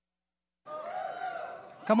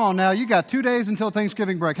Come on now, you got 2 days until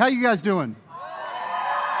Thanksgiving break. How you guys doing?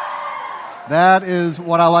 That is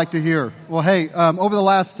what I like to hear. Well, hey, over the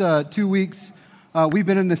last 2 weeks, we've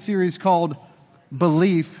been in this series called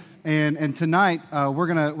Belief, and tonight we're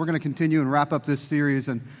gonna continue and wrap up this series.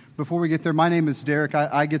 And before we get there, my name is Derek.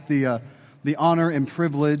 I get the honor and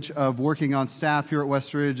privilege of working on staff here at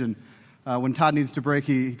Westridge, and when Todd needs to break,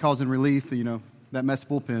 he calls in relief. You know, that Mets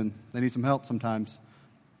bullpen, they need some help sometimes.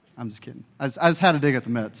 I'm just kidding. I just had to dig at the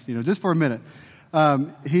Mets, just for a minute. So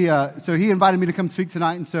he invited me to come speak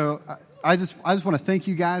tonight, and so I just want to thank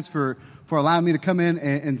you guys for allowing me to come in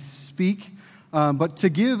and speak. But to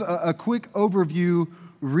give a quick overview,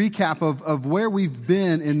 recap of where we've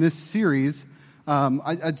been in this series,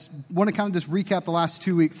 I just want to kind of just recap the last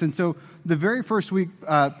 2 weeks. And so the very first week,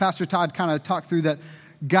 Pastor Todd kind of talked through that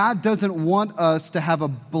God doesn't want us to have a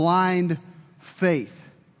blind faith,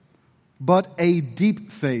 but a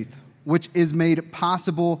deep faith, which is made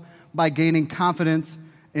possible by gaining confidence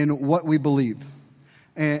in what we believe.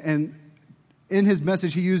 And in his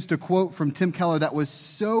message, he used a quote from Tim Keller that was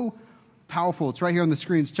so powerful. It's right here on the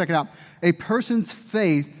screens. Check it out. A person's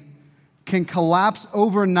faith can collapse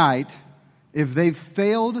overnight if they've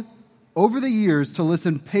failed over the years to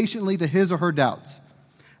listen patiently to his or her doubts.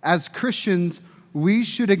 As Christians, we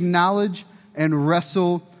should acknowledge and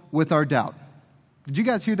wrestle with our doubt. Did you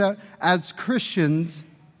guys hear that? As Christians,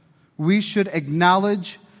 we should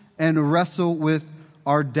acknowledge and wrestle with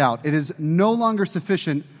our doubt. It is no longer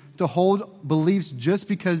sufficient to hold beliefs just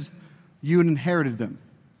because you inherited them.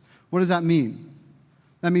 What does that mean?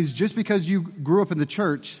 That means just because you grew up in the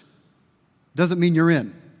church doesn't mean you're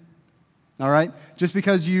in. All right? Just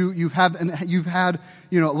because you've had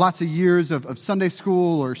lots of years of Sunday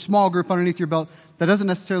school or small group underneath your belt, that doesn't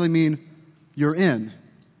necessarily mean you're in.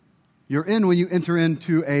 You're in when you enter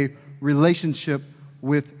into a relationship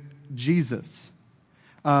with Jesus.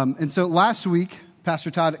 And so last week,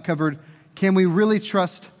 Pastor Todd covered, can we really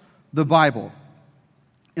trust the Bible?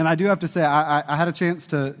 And I do have to say, I had a chance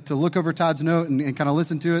to look over Todd's note and kind of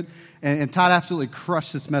listen to it, and Todd absolutely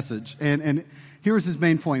crushed this message. And here was his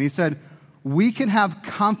main point. He said, we can have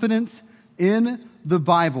confidence in the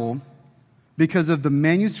Bible because of the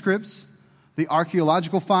manuscripts, the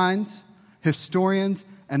archaeological finds, historians,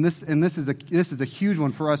 and this is a huge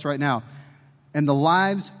one for us right now, and the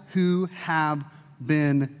lives who have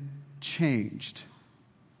been changed.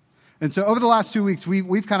 And so over the last 2 weeks,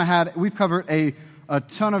 we've covered a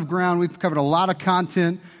ton of ground. We've covered a lot of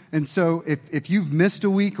content. And so if you've missed a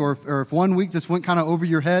week or if 1 week just went kind of over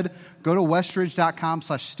your head, go to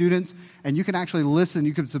westridge.com/students, and you can actually listen.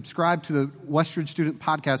 You can subscribe to the Westridge Student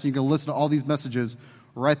Podcast, and you can listen to all these messages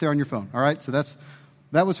right there on your phone. All right? So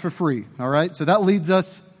that was for free. All right? So that leads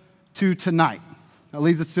us to tonight.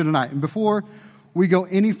 And before we go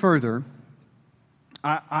any further,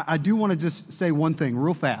 I do want to just say one thing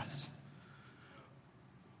real fast.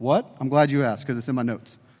 What? I'm glad you asked, because it's in my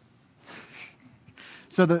notes.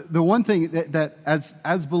 So the one thing that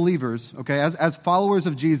as believers, okay, as followers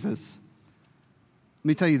of Jesus, let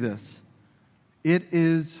me tell you this. It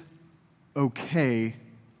is okay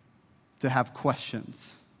to have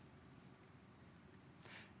questions.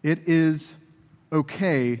 It is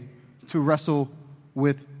okay to wrestle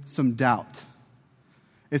with some doubt.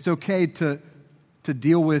 It's okay to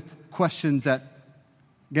deal with questions that,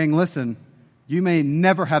 gang, listen, you may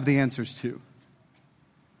never have the answers to.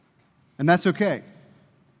 And that's okay.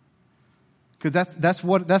 Because that's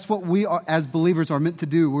what we are, as believers are meant to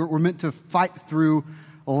do. We're meant to fight through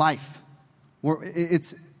life.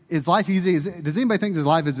 Is life easy? Does anybody think that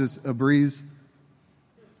life is just a breeze?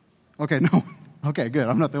 Okay, no. Okay, good.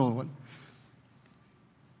 I'm not the only one.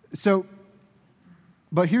 So,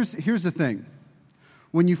 but here's the thing.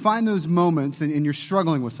 When you find those moments and you're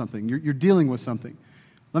struggling with something, you're dealing with something,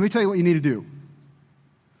 let me tell you what you need to do.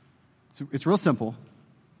 It's real simple.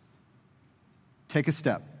 Take a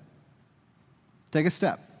step. Take a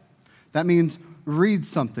step. That means read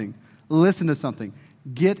something, listen to something,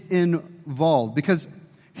 get involved. Because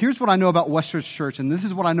here's what I know about Westridge Church, and this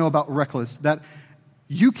is what I know about Reckless, that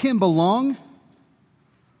you can belong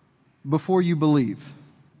before you believe.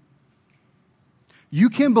 You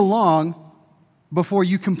can belong before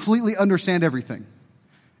you completely understand everything.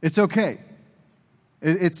 It's okay.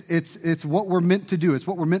 It's what we're meant to do. It's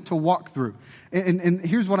what we're meant to walk through. And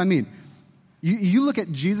here's what I mean. You look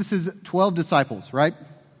at Jesus' 12 disciples, right?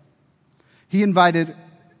 He invited,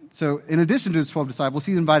 so in addition to his 12 disciples,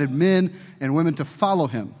 he invited men and women to follow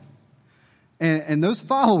him. And those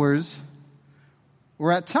followers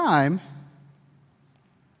were at time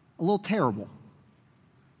a little terrible.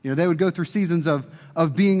 They would go through seasons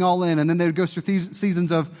of being all in, and then they would go through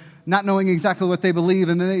seasons of not knowing exactly what they believe,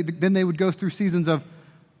 and then they would go through seasons of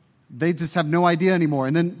they just have no idea anymore.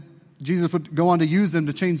 And then Jesus would go on to use them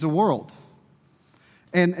to change the world.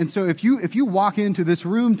 And so if you walk into this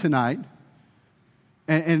room tonight,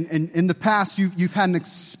 and in the past you've had an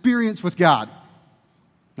experience with God,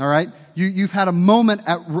 all right? You've had a moment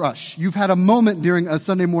at Rush. You've had a moment during a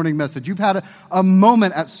Sunday morning message. You've had a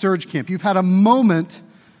moment at Surge Camp. You've had a moment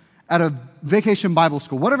at a vacation Bible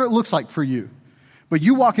school, whatever it looks like for you. But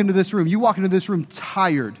you walk into this room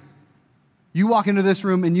tired. You walk into this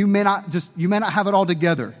room and you may not have it all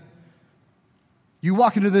together. You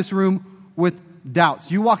walk into this room with doubts.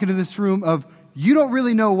 You walk into this room of you don't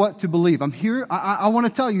really know what to believe. I'm here. I want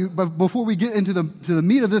to tell you, but before we get into the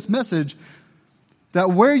meat of this message, that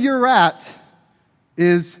where you're at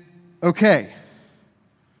is okay.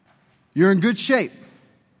 You're in good shape.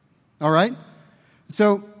 All right?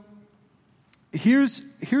 So here's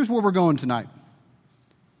where we're going tonight.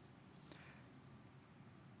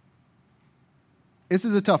 This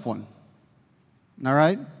is a tough one. All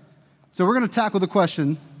right? So we're going to tackle the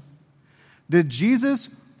question, did Jesus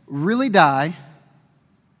really die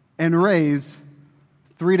and raise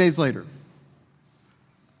 3 days later?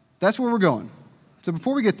 That's where we're going. So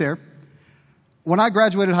before we get there, when I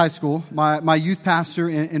graduated high school, my youth pastor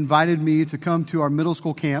invited me to come to our middle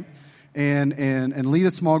school camp and lead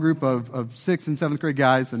a small group of 6th and 7th grade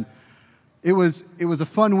guys. And it was a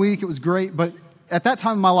fun week. It was great. But at that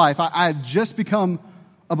time in my life, I had just become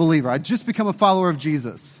a believer. I had just become a follower of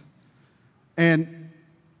Jesus. And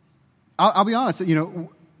I'll be honest,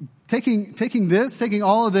 taking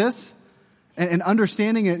all of this and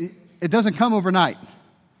understanding it, it doesn't come overnight.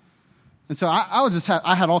 And so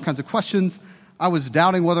I had all kinds of questions. I was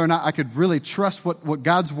doubting whether or not I could really trust what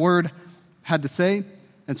God's word had to say.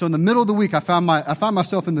 And so in the middle of the week, I found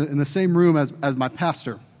myself in the same room as my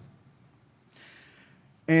pastor.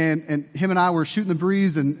 And him and I were shooting the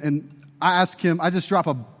breeze, and I asked him, I just dropped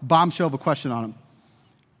a bombshell of a question on him.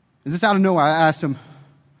 And just out of nowhere, I asked him,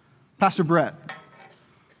 Pastor Brett,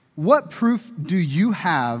 what proof do you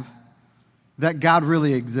have that God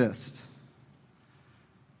really exists?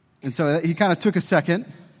 And so he kind of took a second.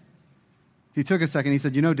 He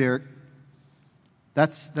said, Derek,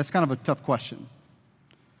 that's kind of a tough question.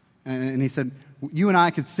 And he said, you and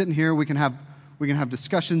I could sit in here. We can have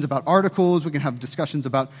discussions about articles. We can have discussions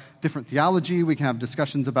about different theology. We can have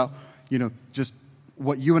discussions about, just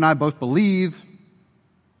what you and I both believe.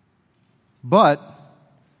 But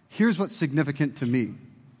here's what's significant to me.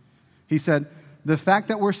 He said, the fact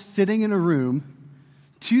that we're sitting in a room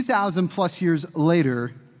 2,000 plus years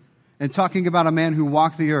later and talking about a man who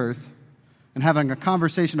walked the earth and having a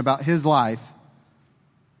conversation about his life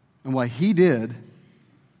and what he did,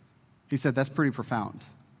 he said, that's pretty profound.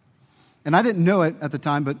 And I didn't know it at the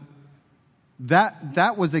time, but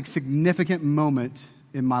that was a significant moment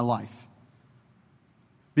in my life.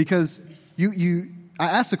 Because I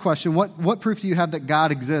asked the question, what proof do you have that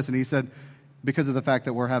God exists? And he said, because of the fact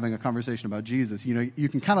that we're having a conversation about Jesus. You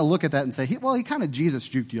can kind of look at that and say, he kind of Jesus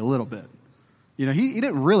juked you a little bit. He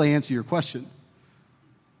didn't really answer your question.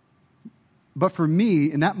 But for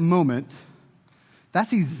me, in that moment,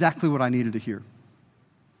 that's exactly what I needed to hear.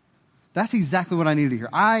 That's exactly what I needed to hear.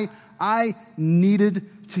 I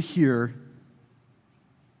needed to hear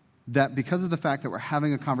that because of the fact that we're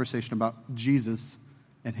having a conversation about Jesus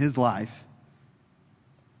and his life,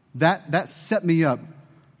 that set me up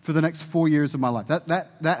for the next 4 years of my life.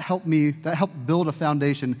 That helped build a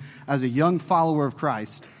foundation as a young follower of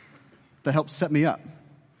Christ that helped set me up.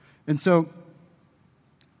 And so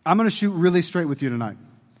I'm going to shoot really straight with you tonight.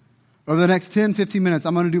 Over the next 10, 15 minutes,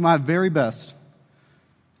 I'm going to do my very best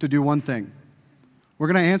to do one thing. We're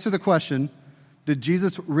going to answer the question, did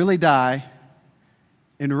Jesus really die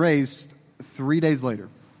and raise 3 days later?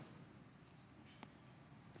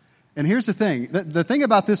 And here's the thing. The thing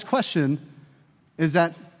about this question is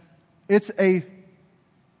that it's a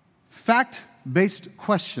fact-based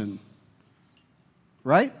question,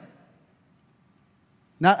 right?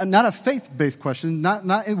 Not a faith-based question.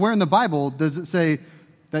 Not where in the Bible does it say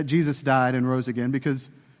that Jesus died and rose again, because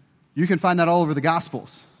you can find that all over the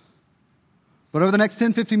Gospels. But over the next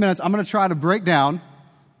 10, 15 minutes, I'm going to try to break down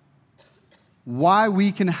why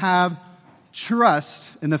we can have trust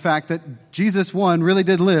in the fact that Jesus, one, really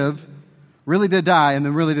did live, really did die, and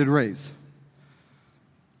then really did raise.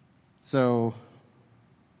 So,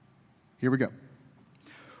 here we go.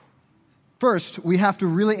 First, we have to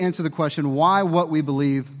really answer the question, why what we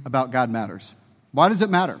believe about God matters. Why does it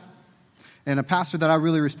matter? And a pastor that I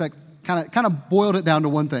really respect kind of boiled it down to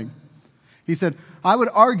one thing. He said, I would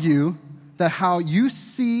argue that how you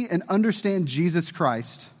see and understand Jesus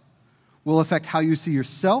Christ will affect how you see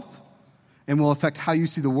yourself and will affect how you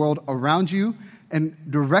see the world around you and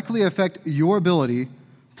directly affect your ability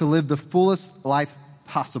to live the fullest life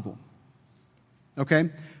possible. Okay?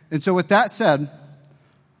 And so with that said,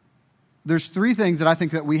 there's three things that I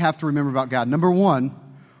think that we have to remember about God. Number one,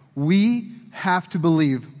 we have to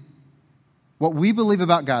believe what we believe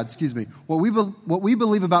about God, what we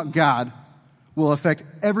believe about God will affect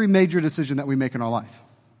every major decision that we make in our life.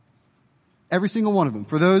 Every single one of them.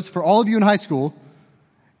 For all of you in high school,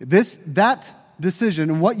 that decision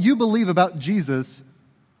and what you believe about Jesus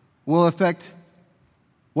will affect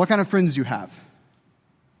what kind of friends you have.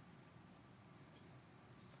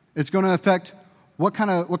 It's going to affect what kind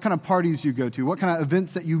of parties you go to, what kind of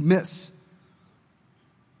events that you miss.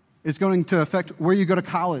 It's going to affect where you go to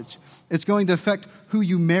college. It's going to affect who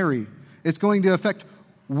you marry. It's going to affect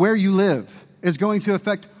where you live. It's going to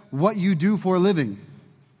affect what you do for a living.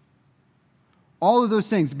 All of those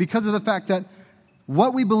things, because of the fact that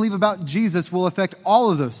what we believe about Jesus will affect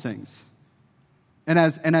all of those things. And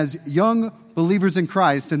as young believers in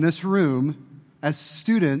Christ in this room, as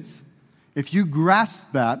students, if you grasp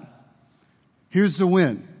that, here's the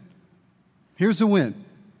win. Here's the win.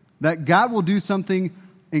 That God will do something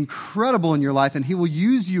incredible in your life, and He will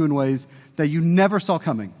use you in ways that you never saw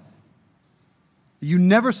coming. You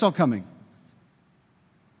never saw coming.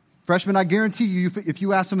 Freshmen, I guarantee you, if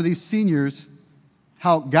you ask some of these seniors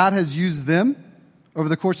how God has used them over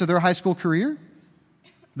the course of their high school career,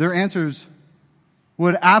 their answers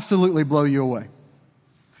would absolutely blow you away.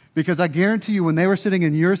 Because I guarantee you, when they were sitting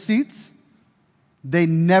in your seats, they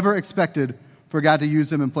never expected for God to use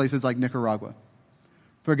them in places like Nicaragua,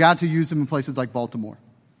 for God to use them in places like Baltimore.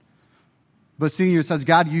 But seniors, has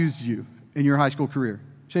God used you in your high school career?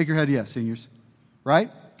 Shake your head yes, seniors.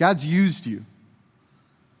 Right? God's used you.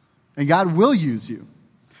 And God will use you.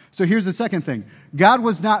 So here's the second thing. God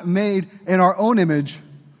was not made in our own image.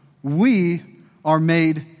 We are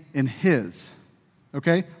made in His.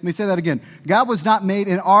 Okay? Let me say that again. God was not made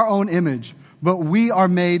in our own image, but we are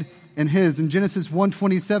made in His. In Genesis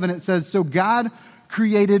 1:27 it says, "So God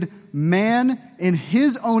created man in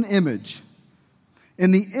His own image.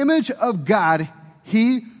 In the image of God,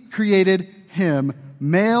 He created him.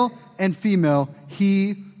 Male and female,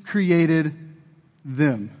 He created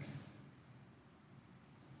them."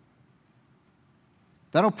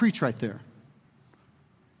 That'll preach right there.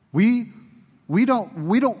 We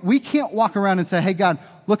can't walk around and say, "Hey God,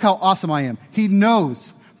 look how awesome I am." He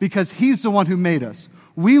knows, because He's the one who made us.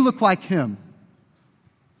 We look like Him.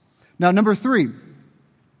 Now, number 3,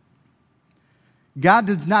 God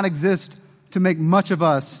does not exist to make much of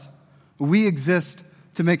us. We exist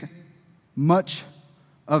to make much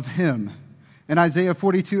of Him. In Isaiah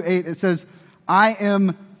 42:8, it says, "I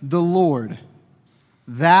am the Lord.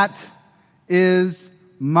 That is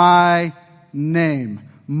my name.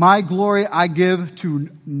 My glory I give to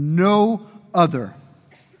no other."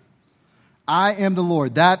 I am the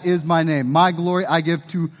Lord. That is my name. My glory I give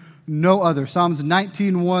to no other. Psalms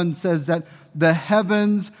 19:1 says that the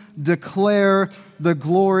heavens declare the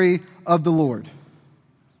glory of the Lord.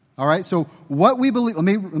 All right, so what we believe, let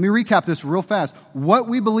me recap this real fast. What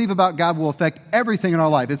we believe about God will affect everything in our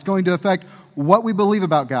life. It's going to affect what we believe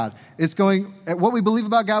about God. What we believe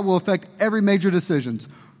about God will affect every major decisions.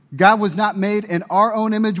 God was not made in our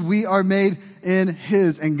own image. We are made in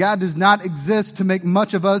His. And God does not exist to make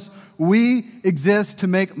much of us. We exist to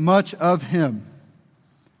make much of Him.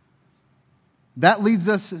 That leads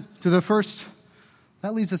us to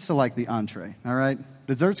like the entree, all right?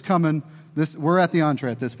 Dessert's coming. We're at the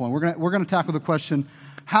entree at this point. We're going to tackle the question,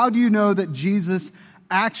 how do you know that Jesus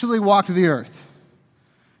actually walked the earth?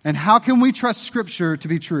 And how can we trust Scripture to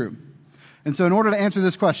be true? And so in order to answer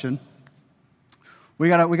this question, we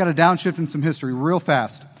got to downshift in some history real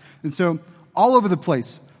fast. And so all over the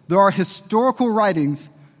place, there are historical writings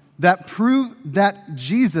that prove that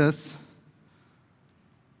Jesus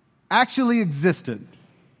actually existed.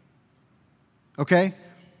 Okay?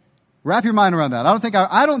 Wrap your mind around that. I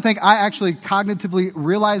don't think I actually cognitively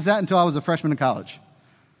realized that until I was a freshman in college.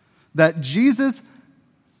 That Jesus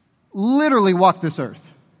literally walked this earth.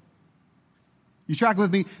 You tracking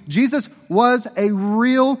with me? Jesus was a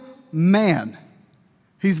real man.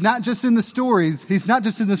 He's not just in the stories. He's not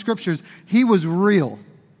just in the scriptures. He was real.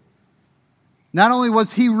 Not only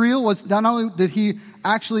was He real, not only did He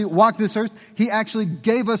actually walk this earth, He actually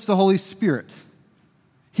gave us the Holy Spirit.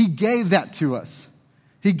 He gave that to us.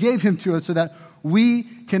 He gave Him to us so that we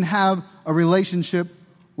can have a relationship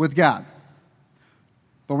with God.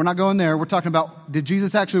 But we're not going there. We're talking about, did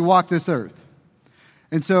Jesus actually walk this earth?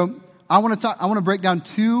 And so I want to break down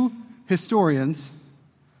 2 historians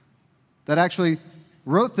that actually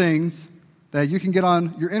wrote things that you can get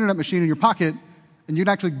on your internet machine in your pocket, and you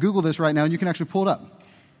can actually Google this right now, and you can actually pull it up.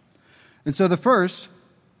 And so the first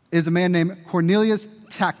is a man named Cornelius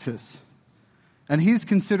Tacitus, and he's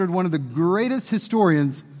considered one of the greatest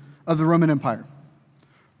historians of the Roman Empire.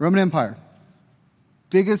 Roman Empire,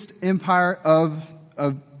 biggest empire of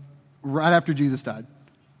right after Jesus died.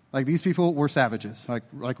 Like, these people were savages,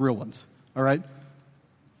 like real ones, all right?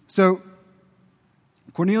 So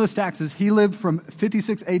Cornelius Tacitus, he lived from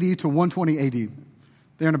 56 AD to 120 AD,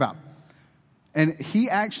 there and about. And he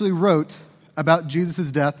actually wrote about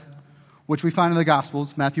Jesus' death, which we find in the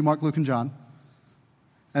Gospels, Matthew, Mark, Luke, and John.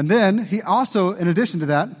 And then he also, in addition to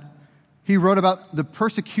that, he wrote about the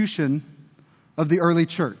persecution of the early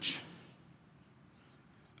church.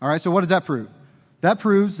 All right, so what does that prove? That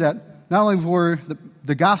proves that not only were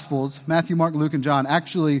the Gospels, Matthew, Mark, Luke, and John,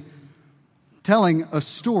 actually telling a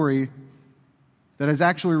story that is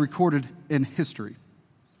actually recorded in history.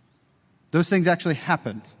 Those things actually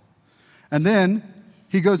happened. And then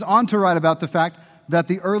he goes on to write about the fact that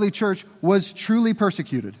the early church was truly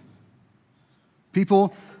persecuted.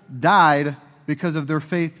 People died because of their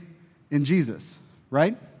faith in Jesus,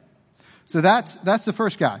 right? So that's the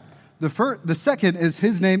first guy. The second is,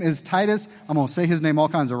 his name is Titus. I'm going to say his name all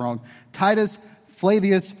kinds of wrong. Titus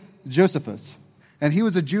Flavius Josephus. And he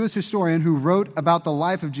was a Jewish historian who wrote about the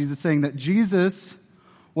life of Jesus, saying that Jesus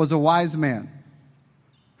was a wise man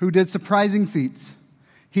who did surprising feats.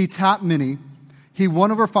 He taught many. He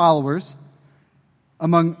won over followers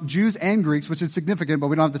among Jews and Greeks, which is significant, but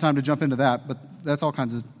we don't have the time to jump into that. But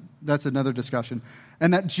that's another discussion.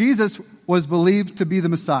 And that Jesus was believed to be the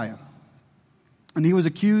Messiah. And he was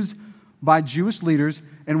accused by Jewish leaders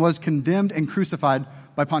and was condemned and crucified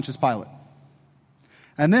by Pontius Pilate.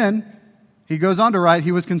 And then he goes on to write,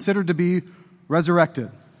 he was considered to be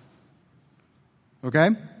resurrected. Okay?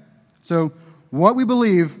 So what we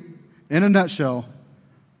believe, in a nutshell,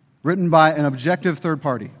 written by an objective third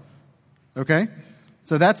party. Okay?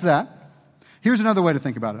 So that's that. Here's another way to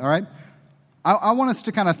think about it, all right? I want us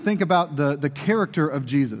to kind of think about the character of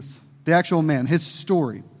Jesus, the actual man, his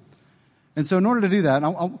story. And so in order to do that,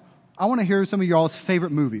 I want to hear some of y'all's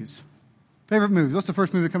favorite movies. Favorite movies. What's the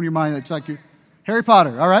first movie that comes to your mind that's like Harry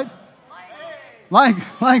Potter, all right?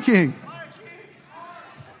 Lion King.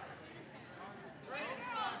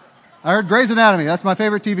 I heard Grey's Anatomy. That's my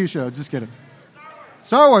favorite TV show. Just kidding.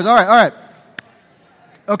 Star Wars. All right.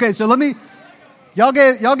 Okay, so y'all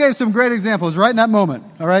gave some great examples right in that moment.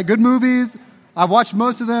 All right, good movies. I've watched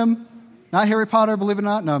most of them. Not Harry Potter, believe it or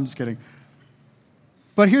not. No, I'm just kidding.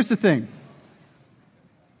 But here's the thing.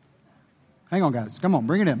 Hang on, guys. Come on,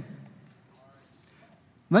 bring it in.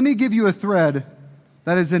 Let me give you a thread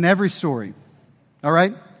that is in every story. All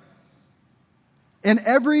right? In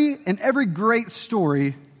every great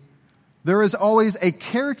story, there is always a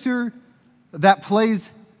character that plays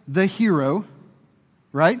the hero,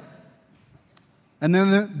 right? And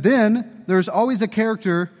then there's always a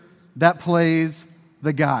character that plays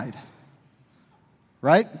the guide,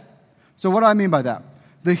 right? So what do I mean by that?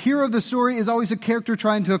 The hero of the story is always a character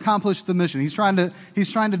trying to accomplish the mission. He's trying to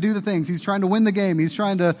do the things. He's trying to win the game. He's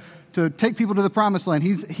trying to take people to the promised land.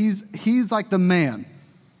 He's like the man.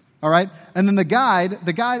 All right? And then the guide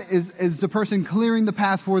is the person clearing the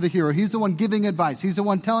path for the hero. He's the one giving advice. He's the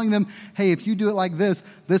one telling them, hey, if you do it like this,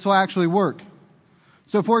 this will actually work.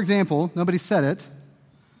 So for example, nobody said it.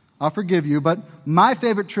 I'll forgive you, but my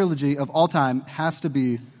favorite trilogy of all time has to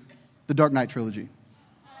be the Dark Knight trilogy.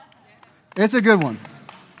 It's a good one.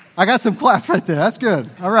 I got some claps right there. That's good.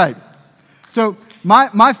 All right. So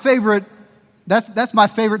my favorite, that's my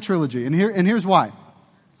favorite trilogy, and here's why.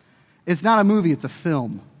 It's not a movie; it's a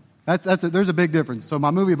film. There's a big difference. So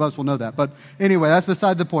my movie buffs will know that. But anyway, that's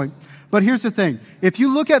beside the point. But here's the thing: if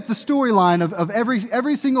you look at the storyline of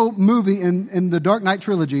every single movie in the Dark Knight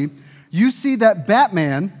trilogy, you see that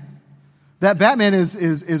Batman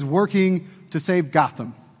is working to save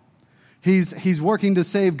Gotham. He's working to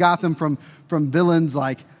save Gotham from villains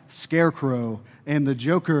like Scarecrow and the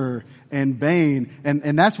Joker and Bane,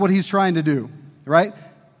 and that's what he's trying to do, right?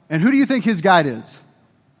 And who do you think his guide is?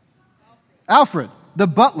 Alfred, the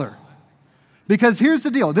butler. Because here's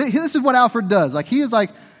the deal. This is what Alfred does. He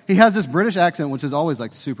has this British accent, which is always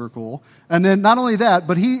super cool. And then not only that,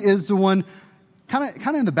 but he is the one kind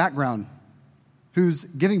of in the background who's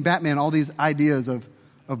giving Batman all these ideas of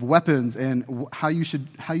weapons and how you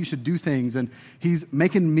should do things. And he's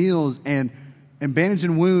making meals and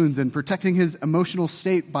bandaging wounds and protecting his emotional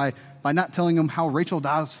state by not telling him how Rachel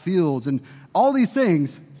Dawes feels and all these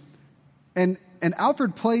things. And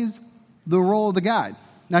Alfred plays the role of the guide.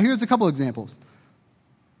 Now, here's a couple examples.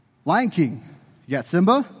 Lion King, you got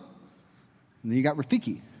Simba, and then you got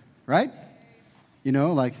Rafiki, right? You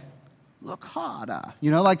know, like, look harder.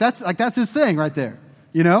 You know, like that's his thing right there,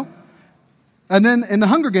 you know? And then in the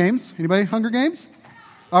Hunger Games, anybody Hunger Games?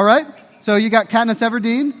 All right. So you got Katniss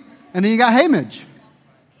Everdeen, and then you got Haymitch,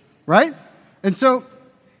 right? And so,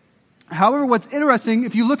 however, what's interesting,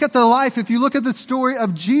 if you look at the life, if you look at the story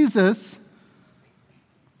of Jesus,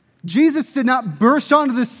 Jesus did not burst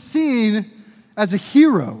onto the scene as a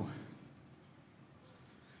hero.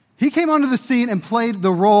 He came onto the scene and played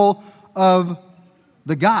the role of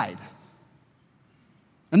the guide.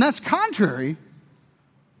 And that's contrary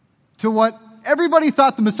to what everybody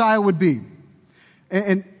thought the Messiah would be.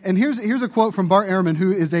 And here's a quote from Bart Ehrman,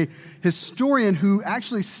 who is a historian who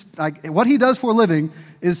actually, like, what he does for a living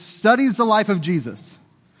is studies the life of Jesus.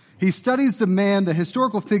 He studies the man, the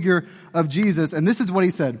historical figure of Jesus, and this is what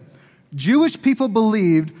he said. Jewish people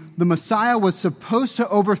believed the Messiah was supposed to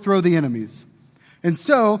overthrow the enemies. And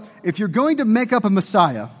so, if you're going to make up a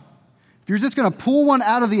Messiah, if you're just going to pull one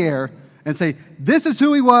out of the air and say, this is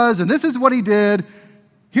who he was and this is what he did,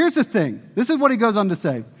 here's the thing. This is what he goes on to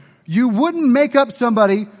say. You wouldn't make up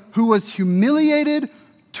somebody who was humiliated,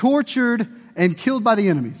 tortured, and killed by the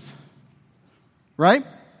enemies. Right?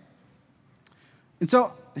 And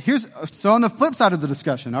so on the flip side of the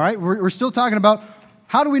discussion, all right, we're still talking about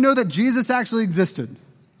how do we know that Jesus actually existed?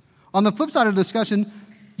 On the flip side of the discussion,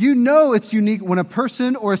 you know it's unique when a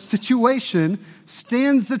person or a situation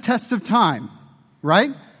stands the test of time,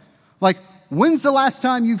 right? Like, when's the last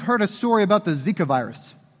time you've heard a story about the Zika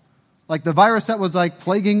virus? Like the virus that was like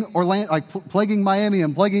plaguing plaguing Miami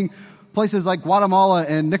and plaguing places like Guatemala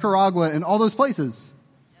and Nicaragua and all those places.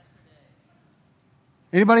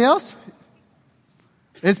 Anybody else?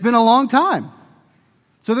 It's been a long time.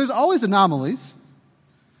 So there's always anomalies.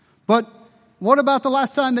 But what about the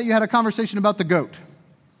last time that you had a conversation about the GOAT?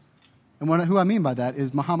 And who I mean by that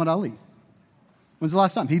is Muhammad Ali. When's the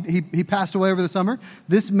last time? He passed away over the summer.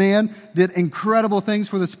 This man did incredible things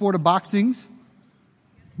for the sport of boxing.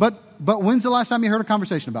 But when's the last time you heard a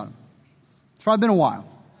conversation about him? It's probably been a while.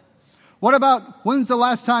 What about when's the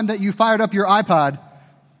last time that you fired up your iPod,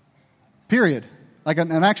 period? Like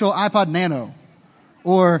an actual iPod Nano.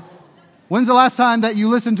 Or when's the last time that you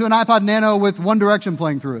listened to an iPod Nano with One Direction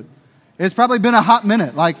playing through it? It's probably been a hot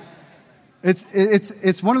minute. Like,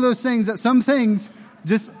 it's one of those things that some things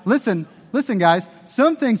just, listen guys,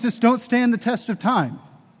 some things just don't stand the test of time.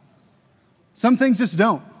 Some things just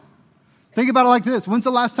don't. Think about it like this. When's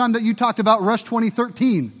the last time that you talked about Rush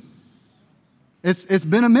 2013? It's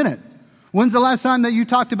been a minute. When's the last time that you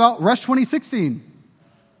talked about Rush 2016?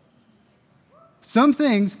 Some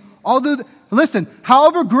things, listen,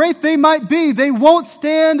 however great they might be, they won't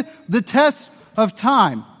stand the test of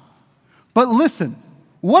time. But listen,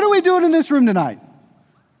 what are we doing in this room tonight?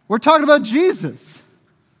 We're talking about Jesus.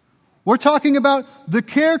 We're talking about the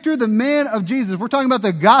character, the man of Jesus. We're talking about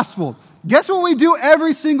the gospel. Guess what we do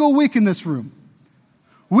every single week in this room?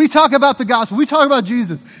 We talk about the gospel. We talk about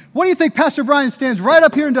Jesus. What do you think Pastor Brian stands right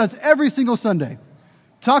up here and does every single Sunday?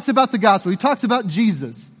 Talks about the gospel. He talks about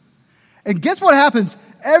Jesus. And guess what happens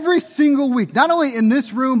every single week? Not only in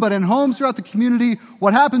this room, but in homes throughout the community.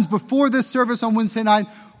 What happens before this service on Wednesday night?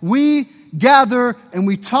 We gather and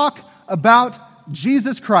we talk about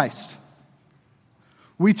Jesus Christ.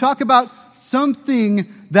 We talk about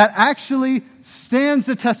something that actually stands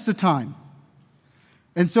the test of time.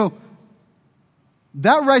 And so,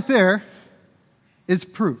 that right there is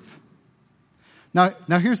proof. Now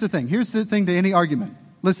here's the thing. Here's the thing to any argument.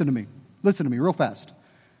 Listen to me. Listen to me real fast.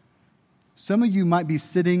 Some of you might be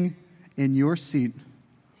sitting in your seat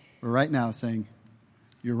right now saying,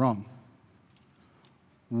 you're wrong.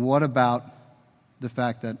 What about the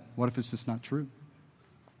fact that, what if it's just not true?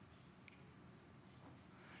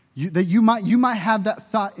 You might have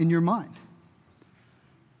that thought in your mind.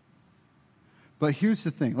 But here's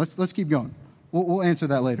the thing. Let's keep going. We'll answer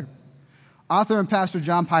that later. Author and pastor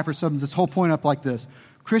John Piper sums this whole point up like this.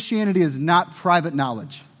 Christianity is not private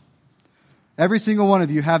knowledge. Every single one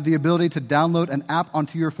of you have the ability to download an app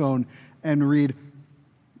onto your phone and read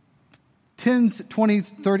tens,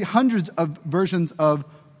 20s, 30, hundreds of versions of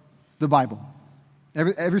the Bible.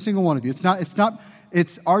 Every single one of you.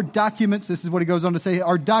 It's our documents. This is what he goes on to say.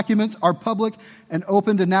 Our documents are public and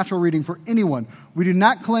open to natural reading for anyone. We do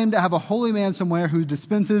not claim to have a holy man somewhere who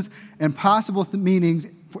dispenses impossible meanings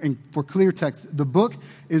for clear text. The book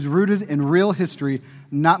is rooted in real history,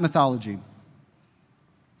 not mythology.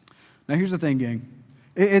 Now, here's the thing, gang.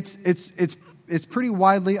 It's pretty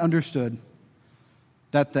widely understood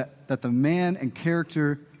that the man and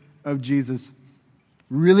character of Jesus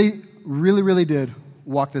really did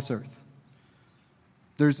walk this earth.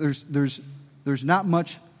 There's not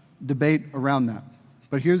much debate around that.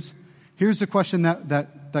 But here's the question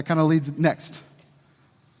that kind of leads next.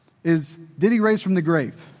 Did he raise from the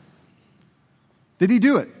grave? Did he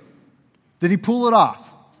do it? Did he pull it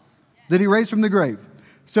off? Did he raise from the grave?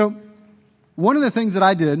 So one of the things that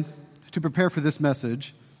I did to prepare for this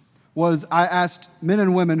message was I asked men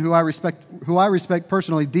and women who I respect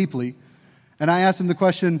personally deeply, and I asked them the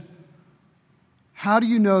question, how do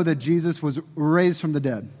you know that Jesus was raised from the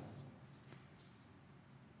dead?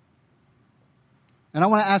 And I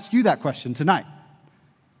want to ask you that question tonight.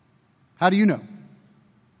 How do you know?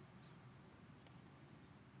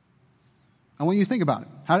 I want you to think about it.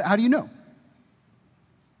 How do you know?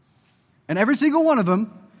 And every single one of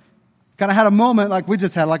them kind of had a moment like we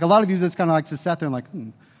just had. Like a lot of you just kind of like just sat there and like,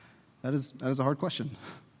 that is a hard question.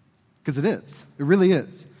 Because it is. It really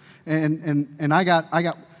is. And I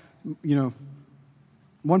got,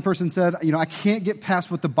 one person said, I can't get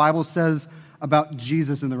past what the Bible says about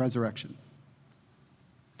Jesus and the resurrection.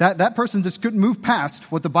 That person just couldn't move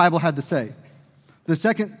past what the Bible had to say. The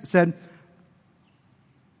second said,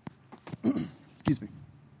 excuse me.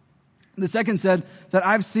 The second said that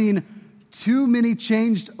I've seen too many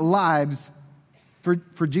changed lives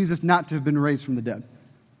for Jesus not to have been raised from the dead.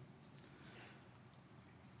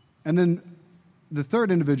 And then the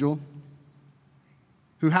third individual,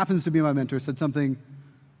 who happens to be my mentor, said something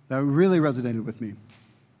that really resonated with me.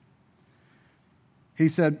 He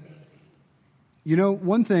said,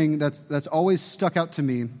 one thing that's always stuck out to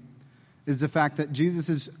me is the fact that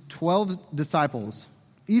Jesus' 12 disciples,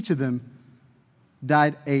 each of them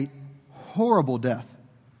died a horrible death,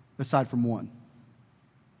 aside from one.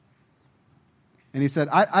 And he said,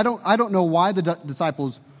 I don't know why the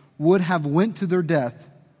disciples would have went to their death.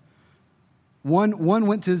 One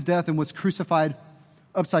went to his death and was crucified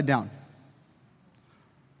upside down.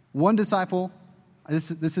 One disciple,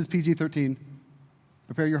 this is PG-13,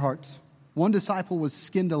 prepare your hearts. One disciple was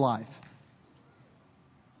skinned alive.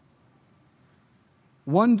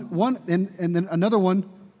 One and then another one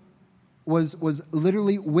was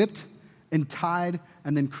literally whipped and tied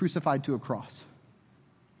and then crucified to a cross.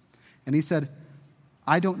 And he said,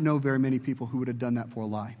 I don't know very many people who would have done that for a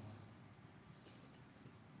lie.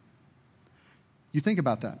 You think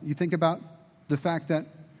about that. You think about the fact that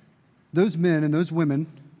those men and those women,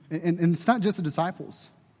 and it's not just the disciples.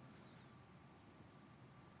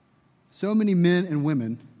 So many men and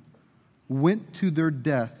women went to their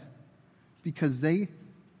death because they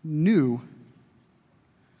knew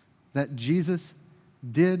that Jesus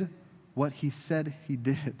did what he said he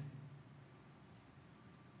did.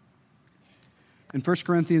 In 1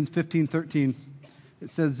 Corinthians 15:13, it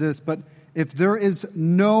says this, but if there is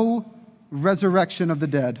no resurrection of the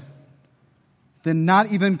dead, then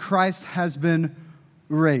not even Christ has been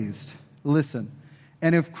raised. Listen,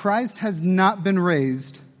 and if Christ has not been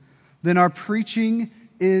raised, then our preaching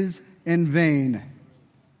is in vain,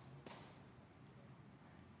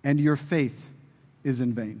 and your faith is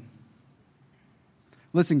in vain.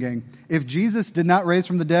 Listen, gang, if Jesus did not raise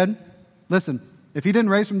from the dead, listen, if he didn't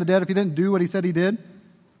raise from the dead, if he didn't do what he said he did,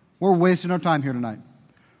 we're wasting our time here tonight.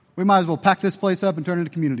 We might as well pack this place up and turn it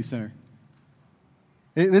into a community center.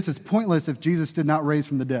 This is pointless if Jesus did not raise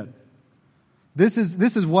from the dead. This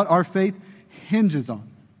is what our faith hinges on.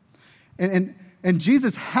 And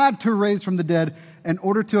Jesus had to raise from the dead in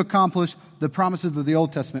order to accomplish the promises of the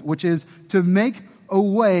Old Testament, which is to make a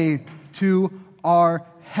way to our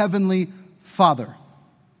heavenly Father.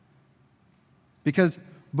 Because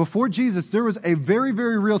before Jesus, there was a very,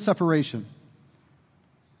 very real separation.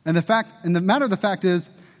 And the matter of the fact is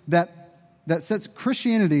that sets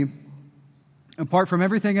Christianity apart from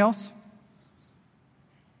everything else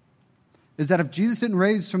is that if Jesus didn't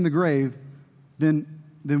raise from the grave, then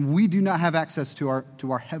we do not have access to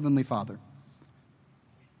our heavenly Father.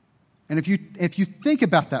 And if you think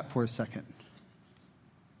about that for a second,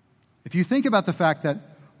 if you think about the fact that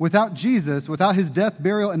without Jesus, without his death,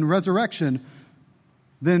 burial, and resurrection,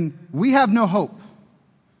 then we have no hope.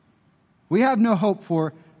 We have no hope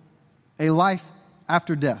for a life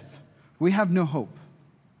after death. We have no hope.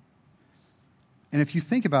 And if you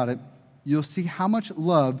think about it, you'll see how much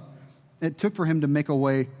love it took for him to make a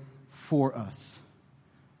way for us.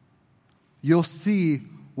 You'll see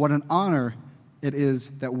what an honor it is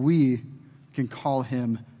that we can call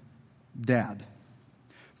him Dad.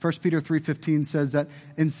 1 Peter 3:15 says that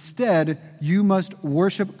instead you must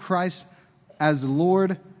worship Christ as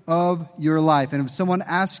Lord of your life. And if someone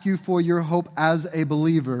asks you for your hope as a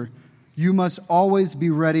believer, you must always be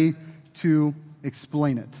ready to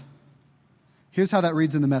explain it. Here's how that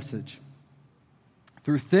reads in the Message.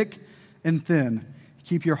 Through thick and thin,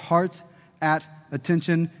 keep your hearts at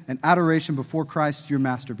attention, and adoration before Christ, your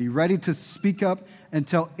master. Be ready to speak up and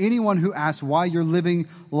tell anyone who asks why you're living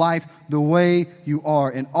life the way you are,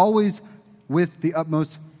 and always with the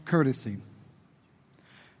utmost courtesy.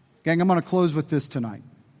 Gang, I'm going to close with this tonight.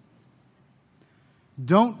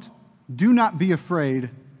 Do not be afraid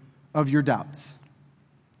of your doubts.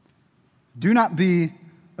 Do not be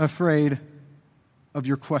afraid of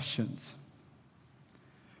your questions.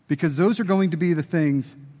 Because those are going to be the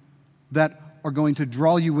things that are going to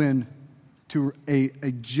draw you in to a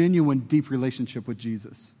genuine, deep relationship with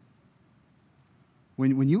Jesus.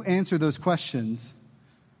 When you answer those questions,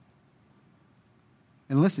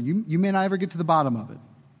 and listen, you may not ever get to the bottom of it,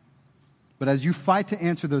 but as you fight to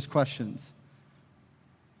answer those questions,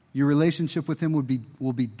 your relationship with Him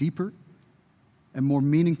will be deeper and more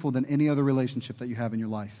meaningful than any other relationship that you have in your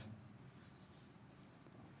life.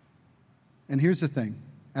 And here's the thing.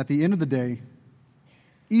 At the end of the day,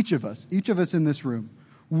 each of us in this room,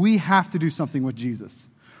 we have to do something with Jesus.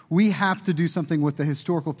 We have to do something with the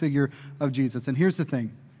historical figure of Jesus. And here's the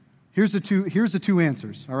thing. Here's the two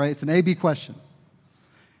answers, all right? It's an A-B question.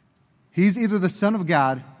 He's either the Son of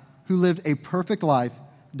God who lived a perfect life,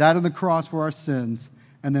 died on the cross for our sins,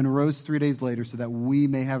 and then rose 3 days later so that we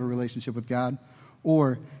may have a relationship with God,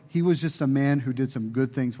 or He was just a man who did some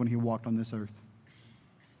good things when He walked on this earth.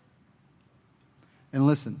 And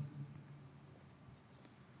listen,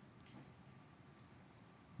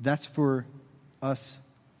 that's for us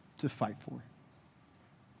to fight for.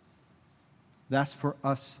 That's for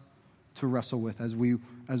us to wrestle with as we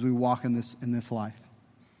walk in this life.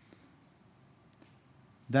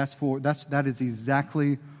 That is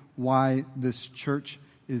exactly why this church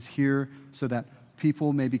is here, so that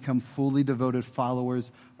people may become fully devoted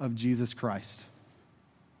followers of Jesus Christ.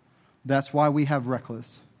 That's why we have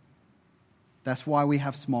Reckless. That's why we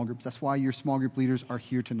have small groups. That's why your small group leaders are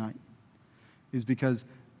here tonight, is because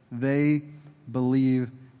they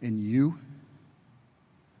believe in you,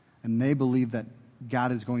 and they believe that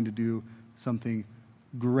God is going to do something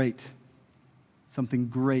great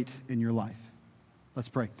in your life. Let's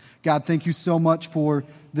pray. God, thank you so much for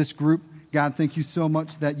this group. God, thank you so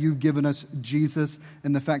much that you've given us Jesus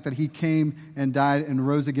and the fact that He came and died and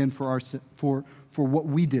rose again for what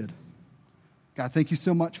we did. God, thank you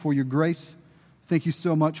so much for your grace. Thank you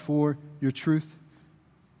so much for your truth.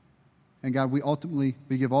 And God, we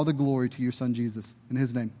give all the glory to your Son, Jesus. In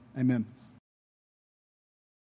His name, amen.